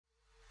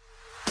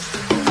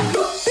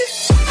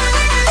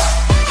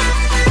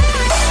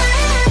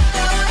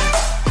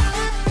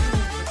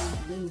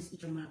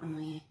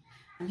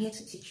here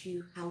to teach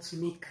you how to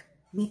make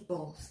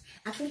meatballs.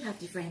 I actually have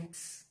different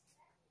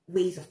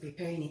ways of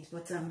preparing it,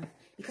 but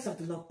because of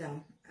the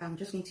lockdown, I'm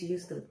just going to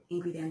use the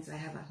ingredients I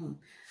have at home.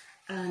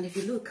 And if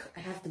you look, I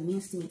have the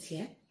minced meat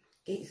here.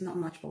 Okay, it's not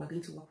much, but we're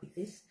going to work with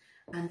this.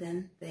 And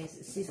then there's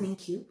a seasoning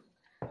cube.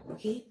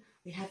 Okay,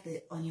 we have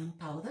the onion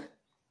powder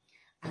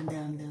and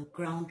the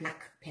ground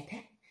black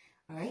pepper.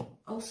 All right,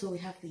 also we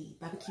have the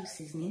barbecue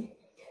seasoning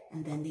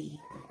and then the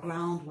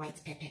ground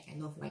white pepper. I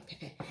love white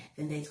pepper.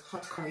 Then there's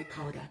hot curry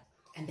powder,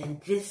 and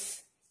then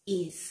this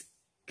is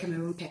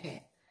Cameroon pepper.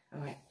 All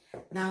right,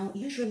 now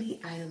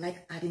usually I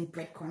like adding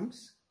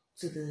breadcrumbs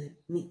to the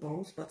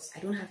meatballs, but I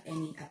don't have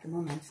any at the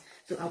moment,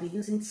 so I'll be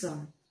using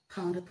some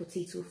pounded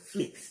potato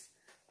flakes.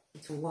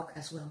 It will work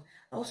as well.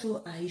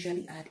 Also, I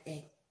usually add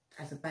egg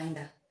as a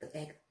binder, the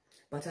egg,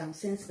 but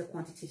since the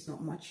quantity is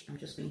not much, I'm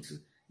just going to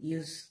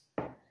use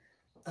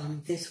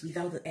this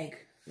without the egg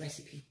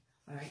recipe.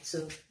 All right,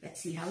 so let's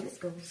see how this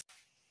goes.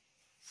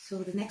 So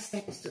the next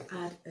step is to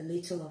add a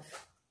little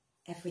of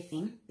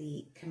everything.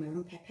 The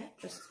Cameroon pepper,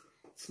 just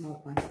small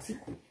quantity.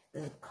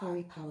 The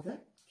curry powder,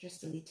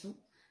 just a little.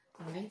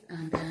 All right,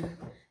 and then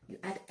you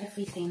add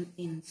everything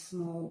in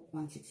small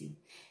quantity,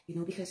 you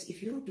know, because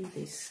if you don't do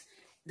this,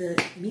 the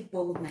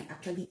meatball might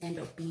actually end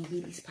up being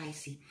really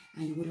spicy,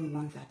 and you wouldn't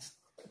want that.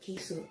 Okay,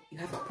 so you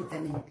have to put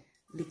them in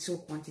little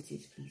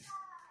quantities, please.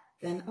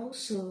 Then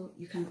also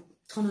you can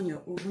turn on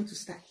your oven to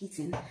start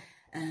heating,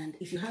 and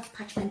if you have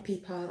parchment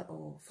paper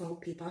or foil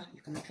paper,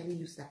 you can actually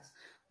use that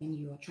when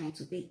you are trying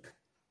to bake.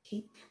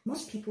 Okay,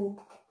 most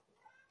people,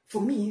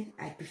 for me,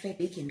 I prefer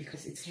baking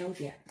because it's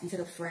healthier instead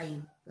of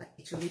frying. Like,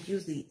 it will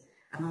reduce the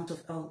amount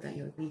of oil that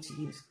you're going to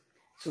use.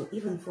 So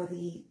even for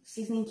the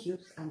seasoning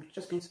cubes, I'm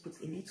just going to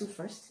put a little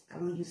first. I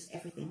won't use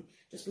everything,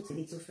 just put a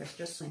little first,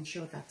 just to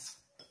ensure that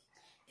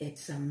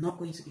it's not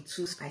going to be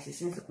too spicy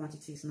since the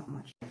quantity is not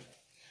much.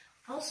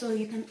 Also,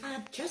 you can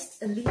add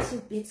just a little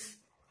bit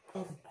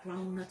of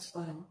groundnut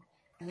oil.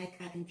 I like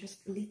adding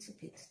just a little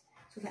bit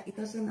so that it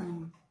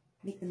doesn't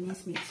make the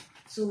mincemeat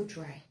so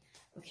dry.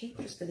 Okay,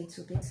 just a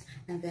little bit.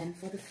 And then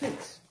for the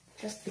flakes,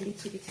 just a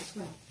little bit as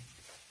well.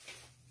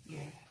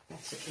 Yeah,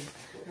 that's okay.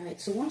 All right,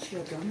 so once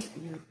you're done,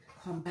 you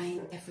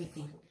combine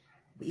everything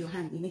with your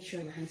hand. You make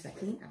sure your hands are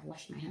clean. I've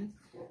washed my hands.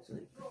 So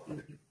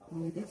you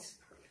move it,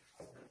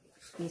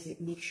 squeeze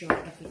it, make sure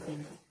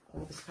everything,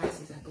 all the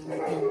spices are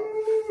going in.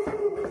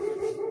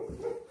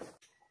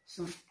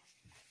 So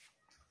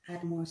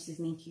add more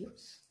seasoning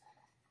cubes,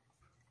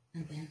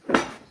 and then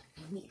I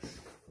mix.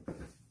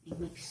 I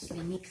mix,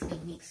 I mix, I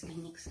mix, I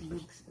mix, I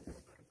mix.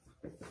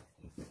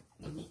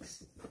 I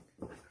mix.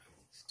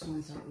 It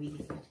turns out really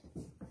good.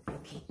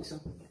 Okay, so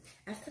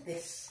after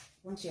this,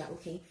 once you are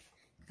okay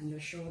and you're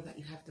sure that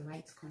you have the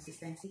right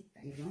consistency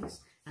that you want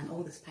and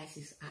all the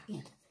spices are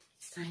in,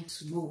 it's time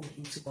to mold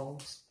into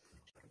balls.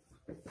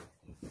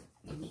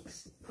 I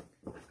mix.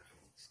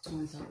 It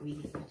turns out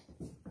really good.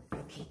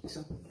 Okay,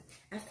 so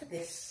after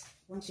this,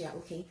 once you are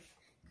okay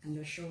and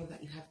you're sure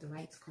that you have the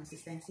right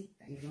consistency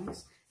that you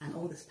want and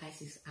all the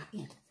spices are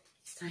in,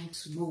 it's time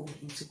to mold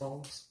into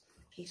balls.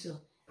 Okay, so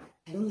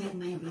I don't like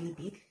mine really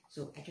big,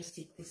 so I just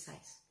take this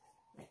size,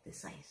 like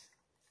this size,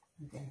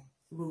 and then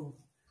roll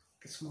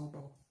like a small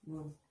ball.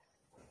 Roll.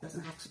 It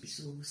doesn't have to be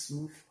so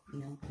smooth, you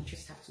know, you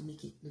just have to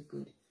make it look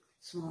good.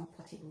 Small,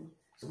 portable,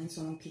 so when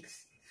someone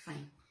picks,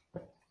 fine.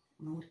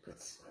 Mold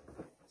puts.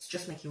 It's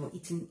just like you're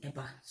eating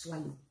eba,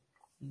 swallow.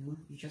 You know,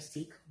 you just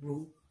take,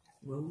 roll,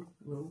 roll,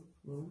 roll,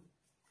 roll.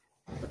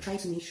 But try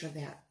to make sure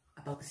they're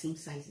about the same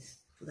sizes,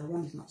 so that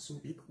one is not so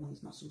big, one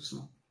is not so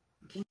small.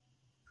 Okay.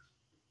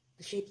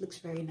 The shape looks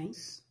very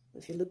nice.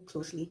 If you look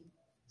closely,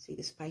 see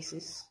the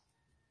spices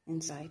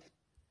inside.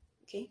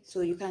 Okay,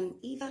 so you can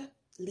either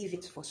leave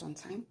it for some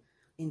time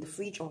in the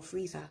fridge or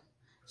freezer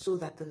so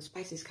that the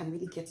spices can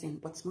really get in,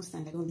 but most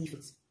times I don't leave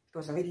it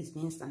because already it's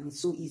minced and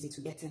it's so easy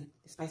to get in.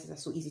 The spices are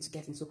so easy to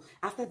get in. So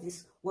after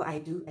this, what I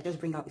do, I just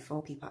bring out the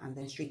foil paper and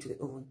then straight to the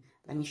oven.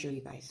 Let me show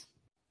you guys.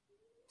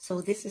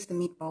 So this is the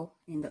meatball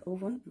in the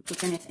oven. I'm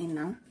putting it in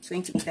now. It's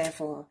going to be there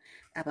for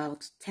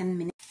about 10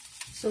 minutes.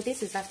 So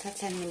this is after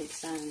 10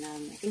 minutes and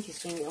I think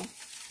it's doing well.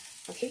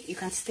 Okay, you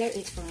can stir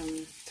it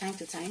from time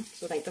to time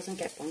so that it doesn't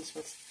get burnt,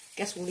 but I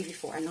guess we'll leave it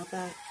for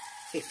another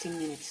 15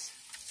 minutes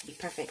to be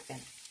perfect then.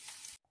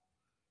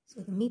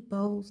 So the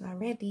meatballs are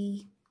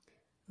ready.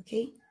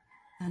 Okay,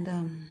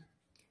 and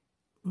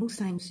most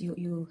times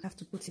you have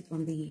to put it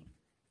on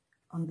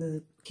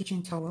the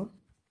kitchen towel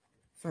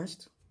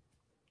first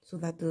so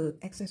that the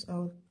excess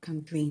oil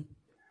can drain.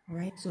 All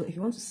right, so if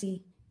you want to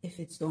see if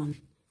it's done,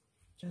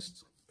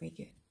 just break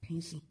it. Can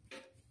you see?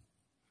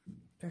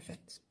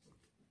 Perfect.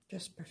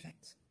 Just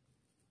perfect.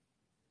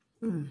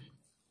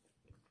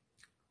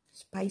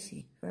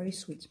 Spicy, very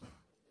sweet.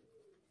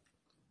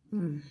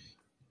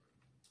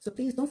 So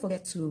please don't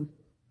forget to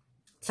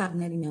tag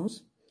Nelly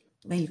Nails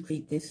when you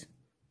create this.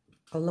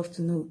 I'd love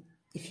to know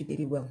if you did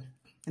it well.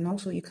 And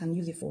also you can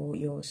use it for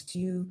your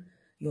stew,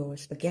 your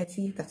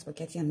spaghetti, that's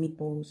spaghetti and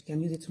meatballs. You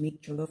can use it to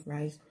make jollof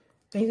rice.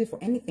 You can use it for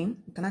anything.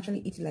 You can actually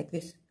eat it like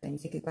this. Then you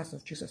take a glass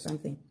of juice or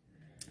something.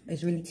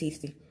 It's really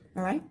tasty.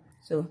 All right.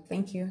 So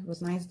thank you. It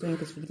was nice doing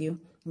this video,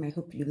 and I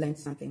hope you learned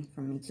something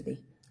from me today.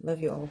 Love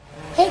you all.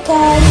 Hey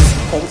guys,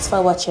 thanks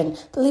for watching.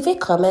 Leave a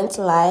comment,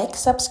 like,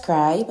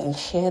 subscribe, and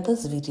share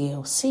this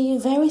video. See you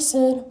very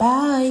soon.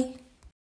 Bye.